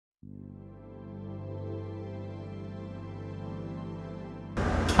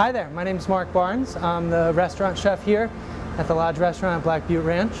Hi there, my name is Mark Barnes. I'm the restaurant chef here at the Lodge Restaurant at Black Butte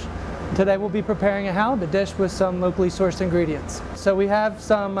Ranch. Today we'll be preparing a halibut dish with some locally sourced ingredients. So we have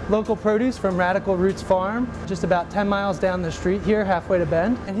some local produce from Radical Roots Farm, just about 10 miles down the street here, halfway to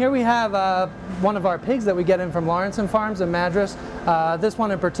Bend. And here we have one of our pigs that we get in from Lawrenson Farms in Madras. This one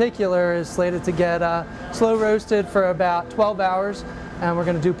in particular is slated to get slow roasted for about 12 hours, and we're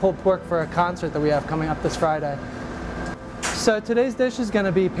going to do pulled pork for a concert that we have coming up this Friday. So today's dish is going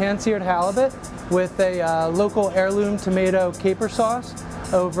to be pan-seared halibut with a local heirloom tomato caper sauce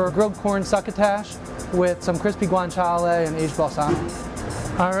over grilled corn succotash with some crispy guanciale and aged balsamic.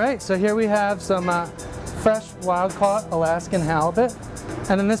 All right, so here we have some fresh wild-caught Alaskan halibut.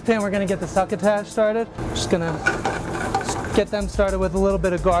 And in this pan we're going to get the succotash started. Just going to get them started with a little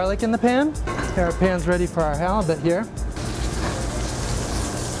bit of garlic in the pan. Here our pan's ready for our halibut here.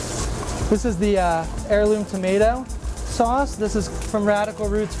 This is the heirloom tomato sauce. This is from Radical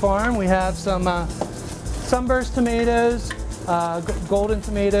Roots Farm. We have some sunburst tomatoes, golden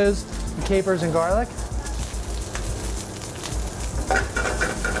tomatoes, capers, and garlic.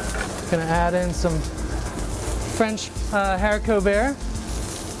 Gonna add in some French haricot vert,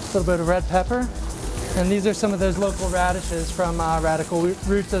 a little bit of red pepper, and these are some of those local radishes from Radical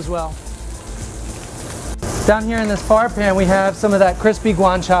Roots as well. Down here in this far pan we have some of that crispy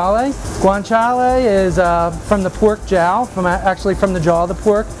guanciale. Guanciale is from the pork jowl, actually from the jaw of the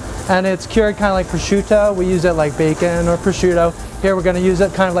pork, and it's cured kind of like prosciutto. We use it like bacon or prosciutto. Here we're going to use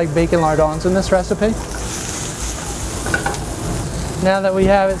it kind of like bacon lardons in this recipe. Now that we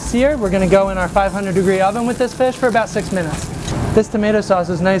have it seared, we're going to go in our 500-degree oven with this fish for about 6 minutes. This tomato sauce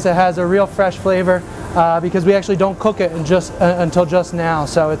is nice. It has a real fresh flavor because we actually don't cook it until just now.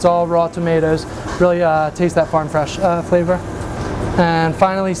 So it's all raw tomatoes. Really taste that farm fresh flavor. And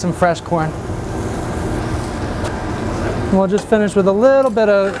finally some fresh corn. And we'll just finish with a little bit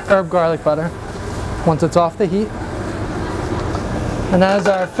of herb garlic butter once it's off the heat. And as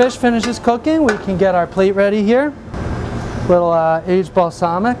our fish finishes cooking, we can get our plate ready here. Little aged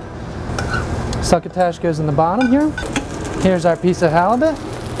balsamic. Succotash goes in the bottom here. Here's our piece of halibut.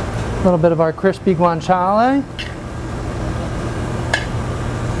 A little bit of our crispy guanciale.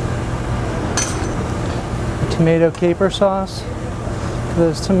 Tomato caper sauce.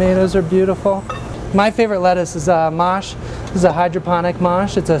 Those tomatoes are beautiful. My favorite lettuce is mosh. This is a hydroponic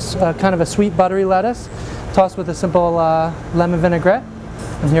mosh. It's a kind of a sweet buttery lettuce tossed with a simple lemon vinaigrette.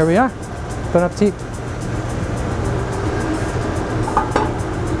 And here we are. Bon appetit.